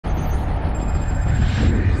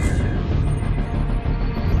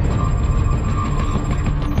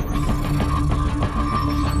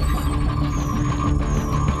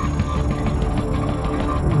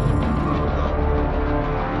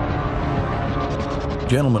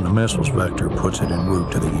Gentlemen, the missiles vector puts it en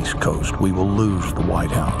route to the East Coast. We will lose the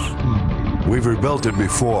White House. We've rebuilt it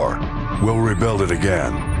before. We'll rebuild it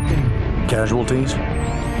again. Casualties?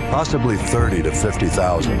 Possibly 30 to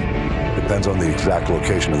 50,000. Depends on the exact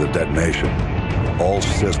location of the detonation. All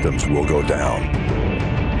systems will go down.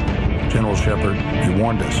 General Shepard, you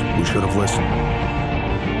warned us. We should have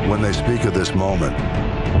listened. When they speak of this moment,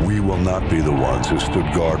 we will not be the ones who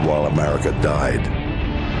stood guard while America died.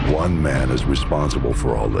 One man is responsible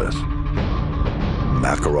for all this.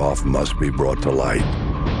 Makarov must be brought to light.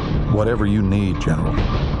 Whatever you need, General.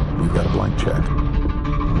 We've got a blank check.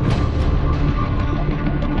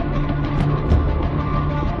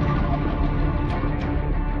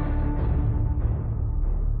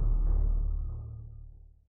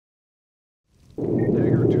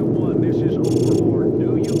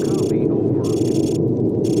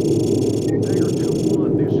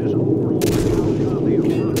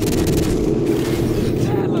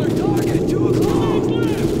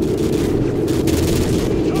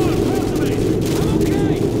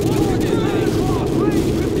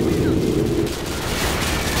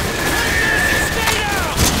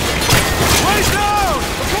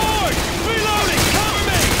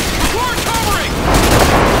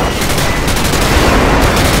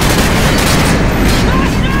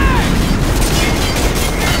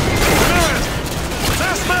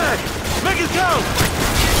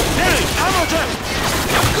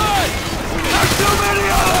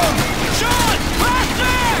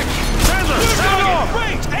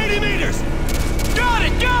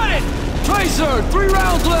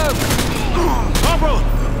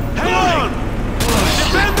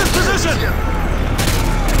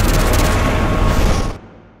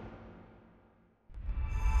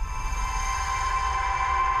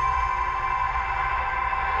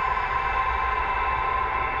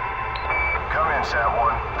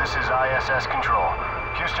 This is ISS Control.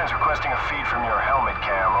 Houston's requesting a feed from your helmet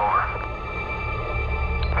cam, over.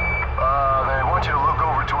 They want you to look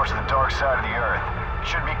over towards the dark side of the Earth.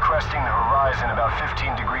 Should be cresting the horizon about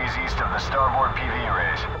 15 degrees east of the starboard PV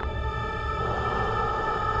rays.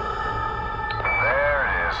 There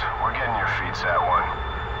it is. We're getting your feed, Sat-1.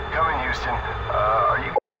 Come in, Houston. Are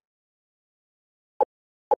you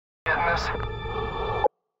getting this?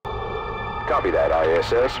 Copy that,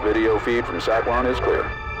 ISS. Video feed from Sat-1 is clear.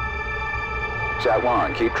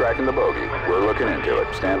 Sat-1, keep tracking the bogey. We're looking into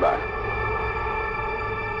it. Stand by.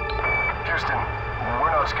 Houston, we're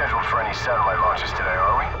not scheduled for any satellite launches today,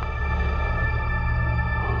 are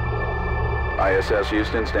we? ISS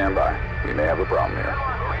Houston, stand by. We may have a problem here.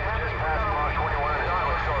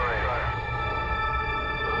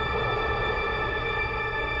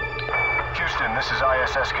 Houston, this is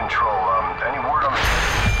ISS Control. Any word on the...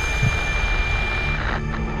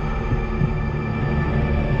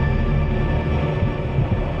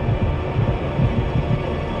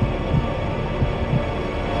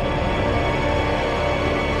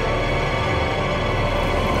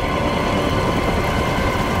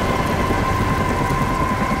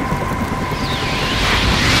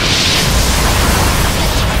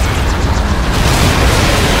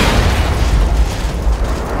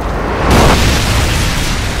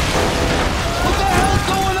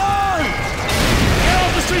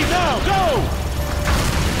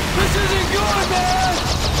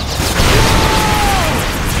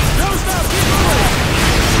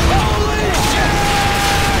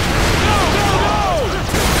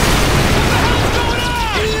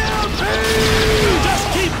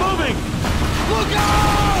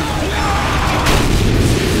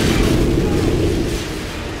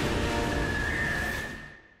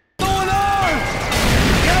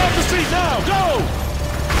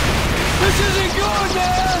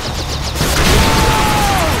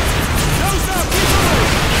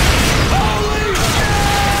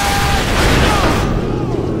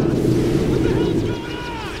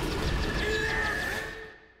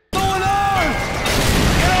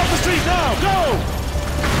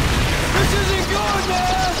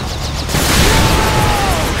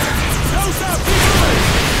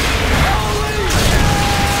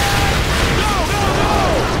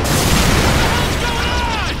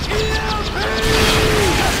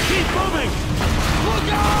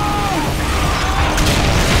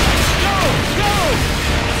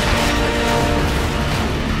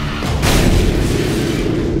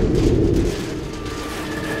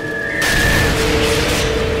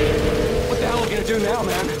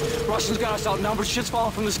 Outnumbered, shit's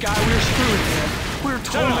falling from the sky. We're screwed, man. We're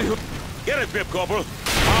totally... Get a grip, Corporal.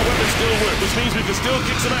 Our weapons still work, which means we can still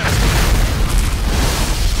kick some ass.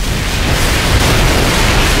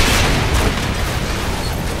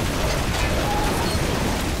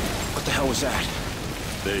 What the hell was that?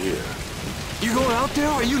 They're here. You going out there?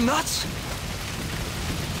 Are you nuts?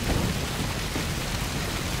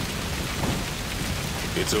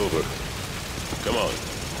 It's over. Come on.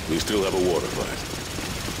 We still have a water fight.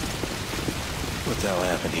 What the hell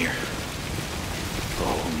happened here?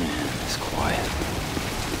 Oh, man, it's quiet.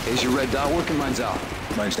 Is your red dot working? Mine's out.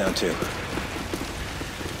 Mine's down too.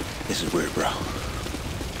 This is weird, bro.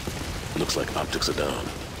 Looks like optics are down.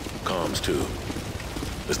 Comms, too.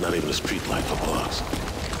 There's not even a street light for blocks.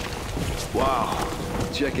 Wow.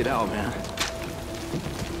 Check it out, man.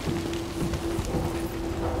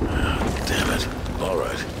 Damn it. All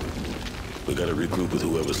right. We gotta regroup with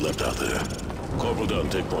whoever's left out there. Corporal Dunn,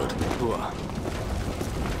 take point.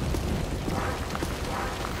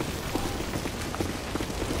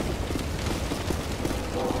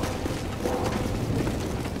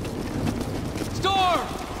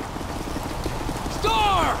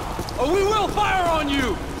 Or we will fire on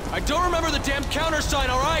you! I don't remember the damn countersign,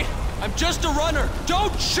 all right? I'm just a runner.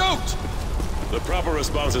 Don't shoot! The proper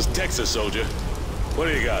response is Texas, soldier. What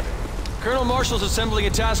do you got? Colonel Marshall's assembling a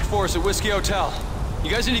task force at Whiskey Hotel. You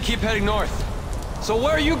guys need to keep heading north. So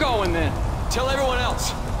where are you going, then? Tell everyone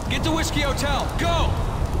else. Get to Whiskey Hotel. Go!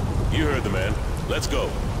 You heard the man. Let's go.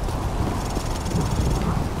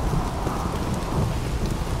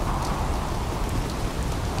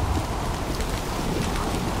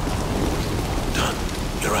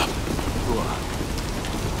 You're up.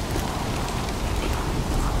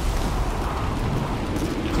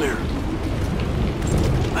 Clear.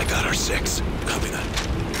 I got our 6. Copy that.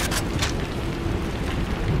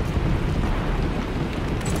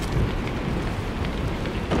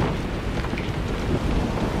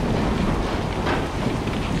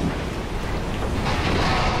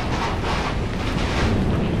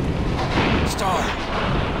 Star.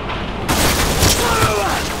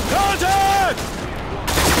 Contact!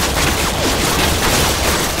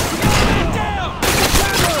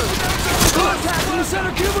 Contact in the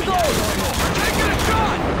center cubicle! Taking a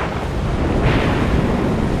shot!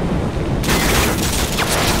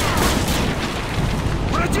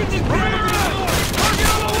 Target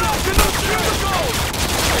on the left in those cubicles!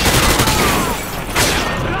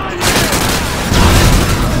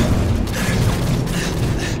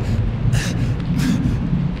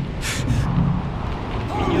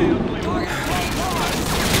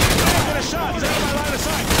 Get a shot! He's out of my line of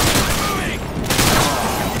sight!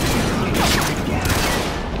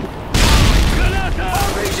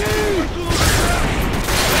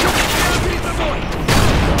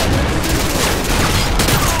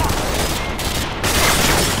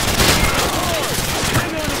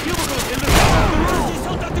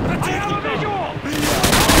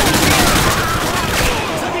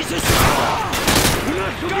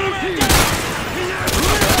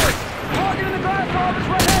 Target in the glass office,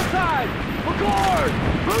 right-hand side! McCord!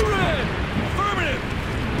 Moving! Affirmative!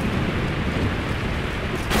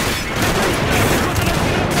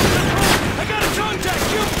 I got a contact!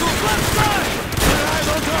 Cubicle, left side! Eyes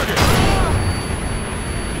on target!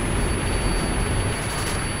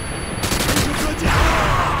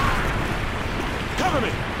 Cover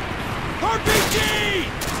me! RPG!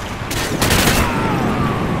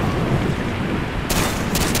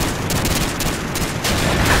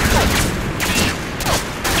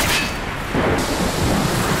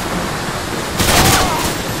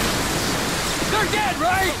 They're dead,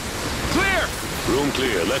 right? Clear! Room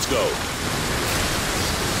clear. Let's go.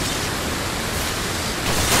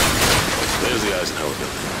 There's the Eisenhower building.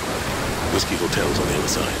 Whiskey Hotel's on the other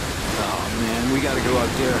side. Oh, man, we gotta go out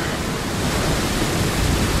there.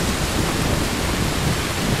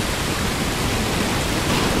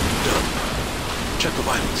 Done. Check the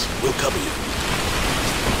vitals. We'll cover you.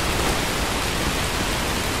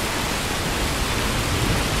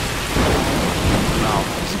 No,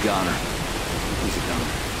 he's a goner. He's a goner.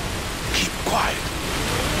 Keep quiet.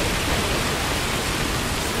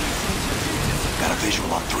 Got a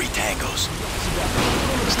visual on 3 tangos.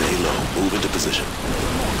 Stay low. Move into position.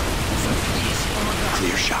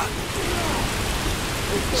 Clear shot.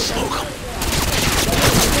 Smoke 'em.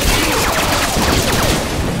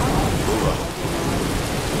 Move up.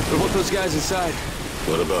 What about those guys inside?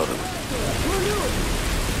 What about them?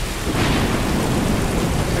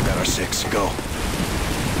 I got our 6. Go.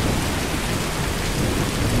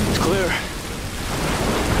 It's clear.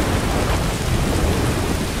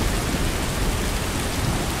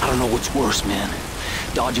 I don't know what's worse, man.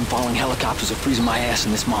 Dodging falling helicopters or freezing my ass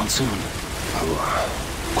in this monsoon.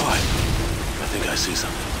 Quiet. I think I see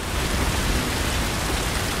something.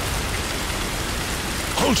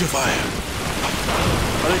 Hold your fire.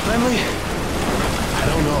 Are they friendly? I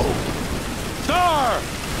don't know. Star!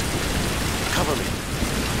 Cover me.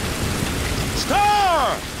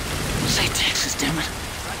 Car! Say Texas, damn it.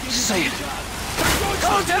 Say it.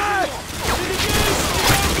 Contact!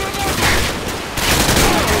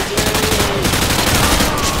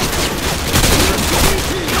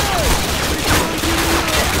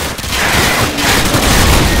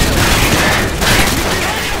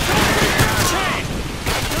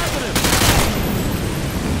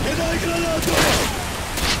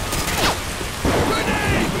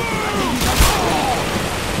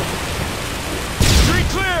 Street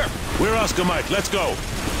clear! We're Oscar Mike. Let's go.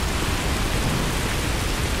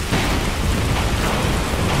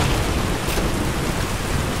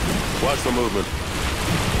 Watch for movement.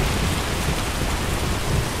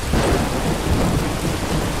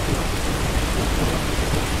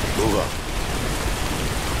 Move up.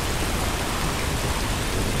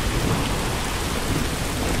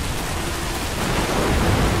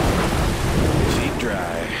 Feet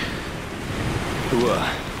dry.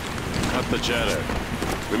 Cut the chatter.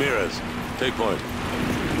 Ramirez, take point.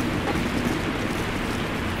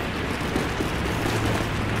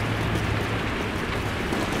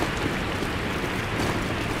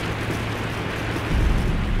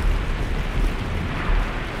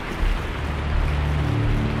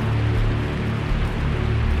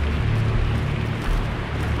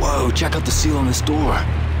 Whoa, check out the seal on this door.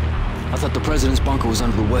 I thought the president's bunker was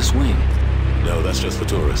under the west wing. No, that's just for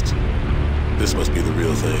tourists. This must be the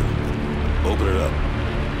real thing. Open it up.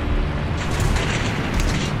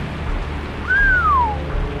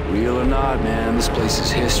 Real or not, man, this place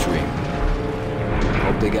is history.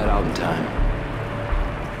 Hope they got out in time.